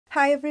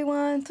Hi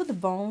everyone, to the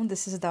bone,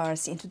 this is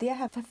Darcy, and today I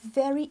have a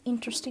very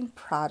interesting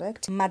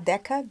product,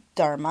 Madeca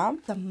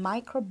Derma, the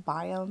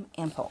Microbiome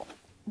Ampoule.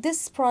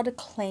 This product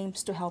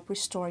claims to help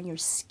restore your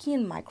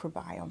skin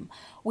microbiome,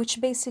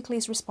 which basically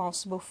is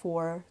responsible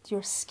for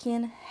your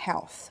skin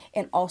health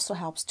and also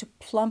helps to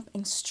plump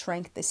and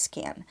strengthen the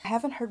skin. I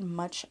haven't heard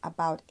much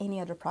about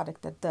any other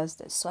product that does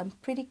this, so I'm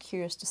pretty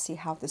curious to see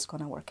how this is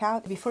going to work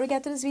out. Before we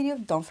get to this video,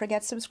 don't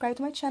forget to subscribe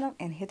to my channel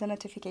and hit the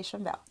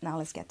notification bell. Now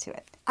let's get to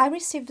it. I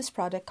received this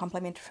product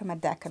complimentary from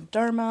Madeca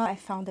Derma. I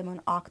found them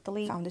on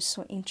Octoly. I found this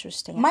so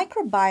interesting.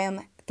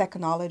 Microbiome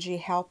technology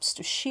helps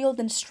to shield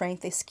and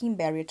strengthen the skin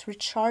barrier to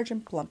recharge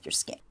and plump your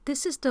skin.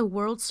 This is the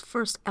world's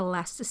first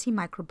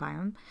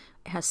Elasticity-microbiome.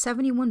 It has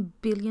 71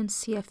 billion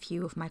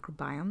CFU of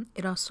microbiome.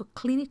 It also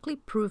clinically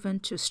proven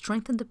to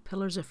strengthen the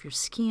pillars of your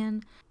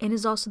skin and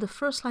is also the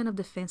first line of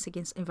defense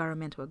against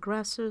environmental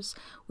aggressors,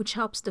 which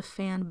helps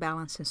defend,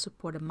 balance, and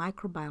support a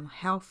microbiome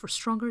health for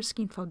stronger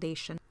skin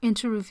foundation and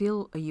to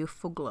reveal a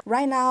youthful glow.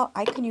 Right now,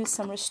 I can use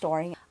some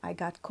restoring. I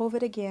got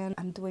COVID again.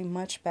 I'm doing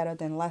much better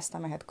than last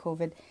time I had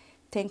COVID,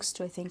 thanks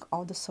to, I think,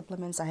 all the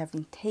supplements I have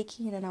been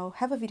taking, and I'll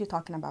have a video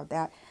talking about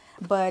that.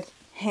 But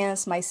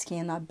hence my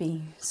skin not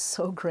being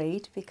so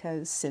great,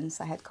 because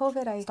since I had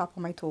COVID, I stopped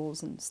all my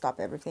tools and stopped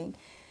everything.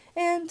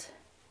 And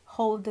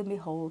hold and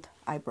behold,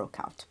 I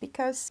broke out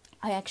because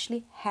I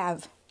actually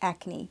have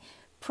acne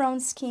prone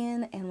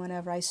skin, and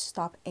whenever I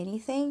stop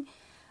anything,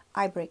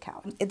 I break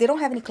out. They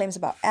don't have any claims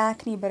about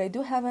acne, but I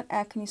do have an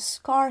acne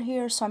scar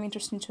here, so I'm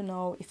interested to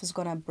know if it's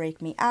gonna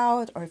break me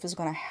out or if it's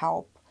gonna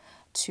help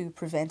to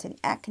prevent any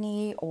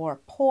acne or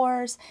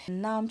pores.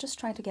 And now I'm just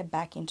trying to get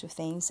back into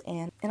things,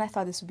 and I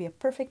thought this would be a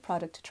perfect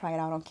product to try it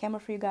out on camera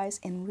for you guys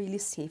and really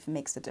see if it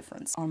makes a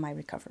difference on my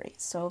recovery.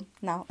 So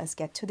now let's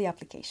get to the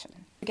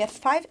application. You get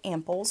 5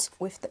 ampoules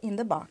in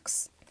the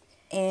box,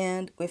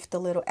 and with the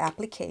little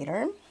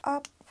applicator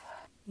up,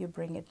 you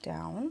bring it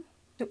down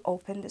to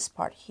open this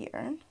part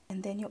here,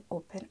 and then you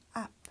open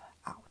up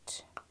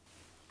out.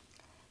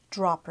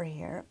 Dropper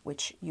here,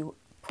 which you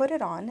put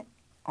it on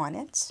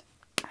it,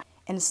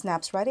 and it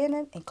snaps right in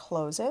it and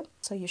close it.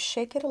 So you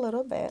shake it a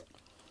little bit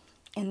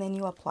and then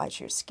you apply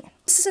to your skin.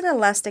 This is an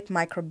elastic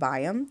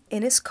microbiome.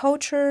 It is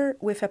cultured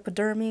with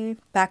Epidermis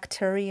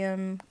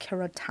bacterium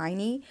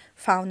keratini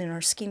found in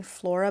our skin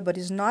flora, but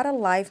is not a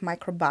live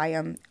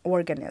microbiome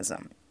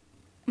organism.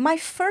 My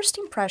first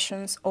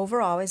impressions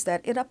overall is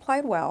that it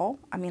applied well.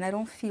 I mean, I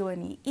don't feel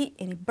any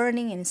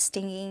burning, any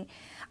stinging.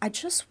 I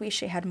just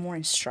wish it had more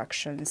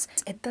instructions.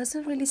 It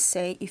doesn't really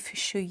say if you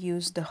should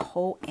use the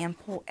whole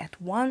ampoule at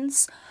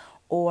once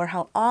or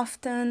how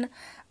often.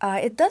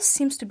 It does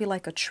seems to be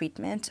like a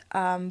treatment,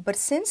 but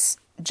since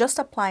just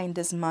applying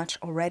this much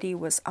already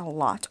was a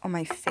lot on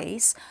my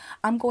face,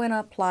 I'm going to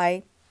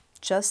apply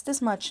just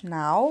this much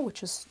now,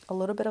 which is a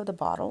little bit of the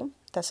bottle.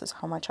 This is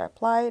how much I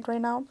applied right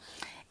now.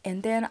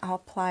 And then I'll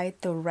apply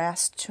the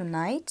rest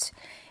tonight,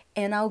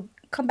 and I'll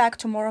come back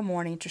tomorrow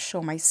morning to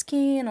show my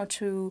skin or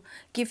to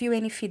give you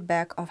any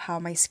feedback of how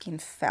my skin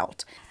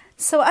felt.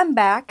 So I'm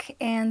back,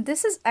 and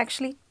this is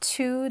actually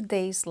 2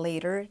 days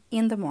later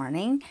in the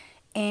morning,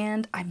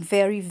 and I'm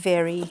very,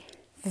 very,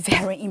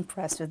 very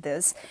impressed with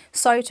this.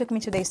 Sorry it took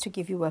me 2 days to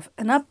give you an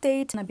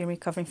update, and I've been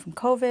recovering from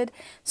COVID,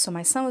 so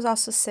my son was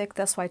also sick.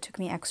 That's why it took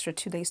me extra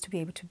 2 days to be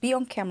able to be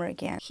on camera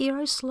again. Here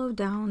I slow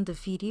down the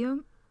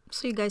video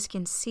so you guys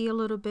can see a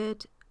little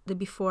bit the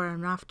before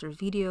and after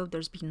video.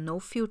 There's been no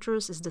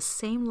filters. It's the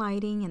same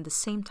lighting and the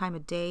same time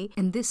of day,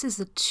 and this is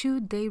a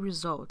 2-day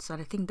results,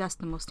 and I think that's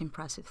the most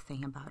impressive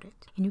thing about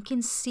it. And you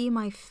can see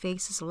my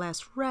face is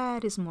less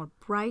red, is more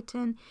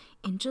brightened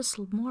and just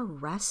more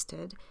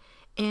rested,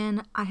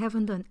 and I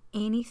haven't done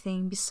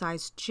anything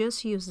besides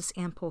just use this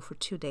ampoule for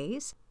 2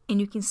 days, and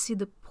you can see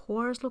the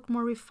pores look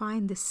more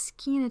refined, the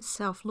skin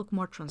itself look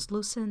more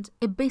translucent.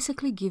 It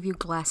basically gives you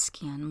glass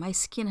skin. My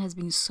skin has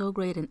been so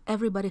great and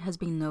everybody has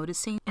been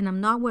noticing, and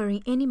I'm not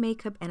wearing any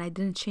makeup and I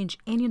didn't change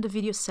any of the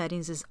video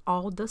settings. It's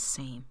all the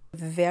same.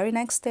 The very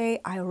next day,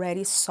 I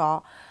already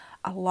saw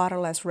a lot of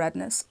less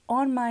redness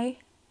on my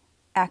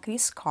acne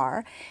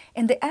scar,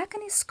 and the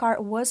acne scar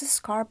was a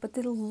scar, but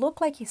it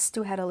looked like it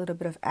still had a little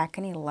bit of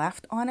acne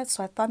left on it,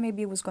 so I thought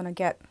maybe it was going to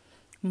get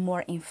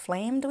more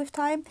inflamed with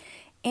time.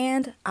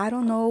 And I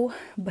don't know,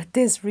 but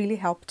this really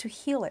helped to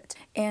heal it.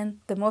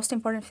 And the most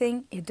important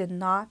thing, it did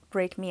not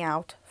break me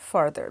out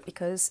further,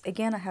 because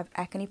again, I have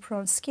acne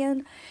prone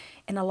skin,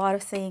 and a lot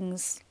of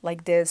things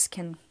like this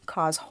can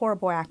cause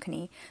horrible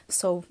acne.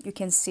 So you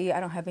can see I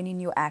don't have any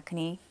new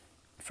acne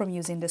from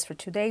using this for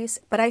 2 days,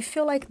 but I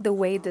feel like the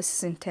way this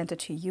is intended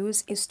to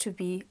use is to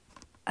be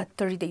a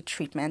 30-day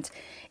treatment.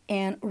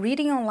 And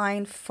reading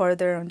online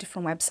further on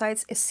different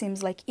websites, it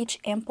seems like each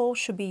ampoule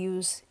should be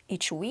used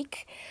each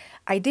week.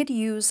 I did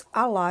use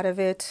a lot of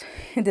it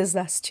in these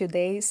last 2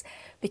 days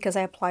because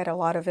I applied a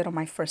lot of it on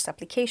my first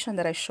application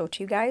that I showed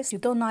to you guys. You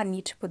do not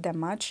need to put that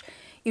much.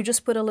 You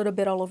just put a little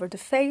bit all over the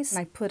face. And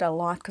I put a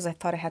lot because I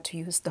thought I had to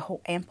use the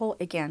whole ampoule.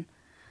 Again,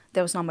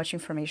 there was not much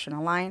information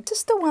online. This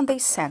is the one they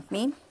sent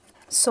me.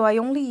 So I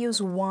only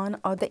use one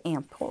of the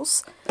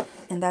ampoules,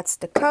 and that's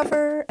the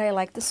cover. I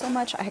like this so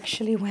much, I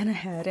actually went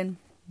ahead and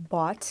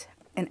bought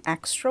an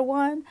extra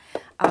one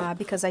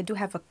because I do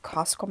have a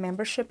Costco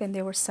membership and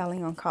they were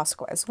selling on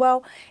Costco as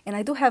well. And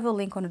I do have a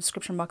link on the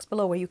description box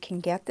below where you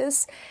can get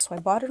this. So I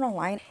bought it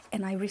online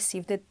and I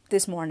received it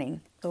this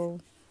morning. So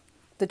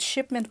the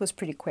shipment was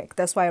pretty quick.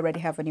 That's why I already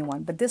have a new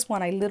one. But this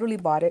one, I literally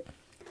bought it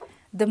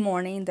the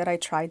morning that I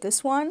tried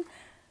this one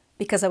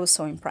because I was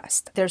so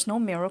impressed. There's no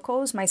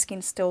miracles. My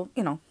skin still,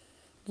 you know,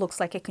 looks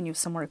like it can use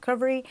some more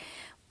recovery.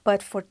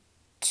 But for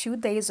 2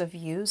 days of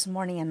use,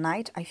 morning and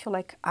night, I feel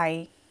like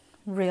I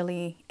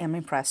really am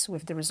impressed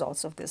with the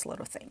results of this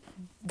little thing.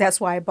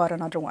 That's why I bought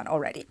another one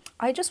already.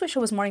 I just wish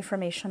there was more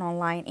information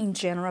online in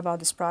general about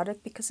this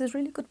product because it's a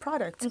really good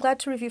product. I'm glad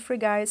to review for you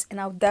guys, and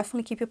I'll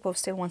definitely keep you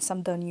posted once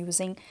I'm done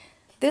using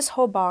this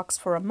whole box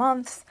for a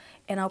month,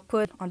 and I'll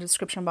put on the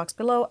description box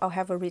below, I'll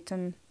have a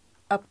written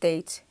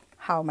update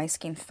how my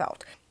skin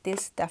felt.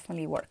 This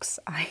definitely works.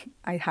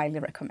 I highly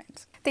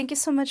recommend. Thank you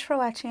so much for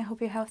watching. I hope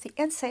you're healthy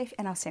and safe,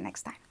 and I'll see you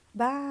next time.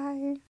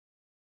 Bye!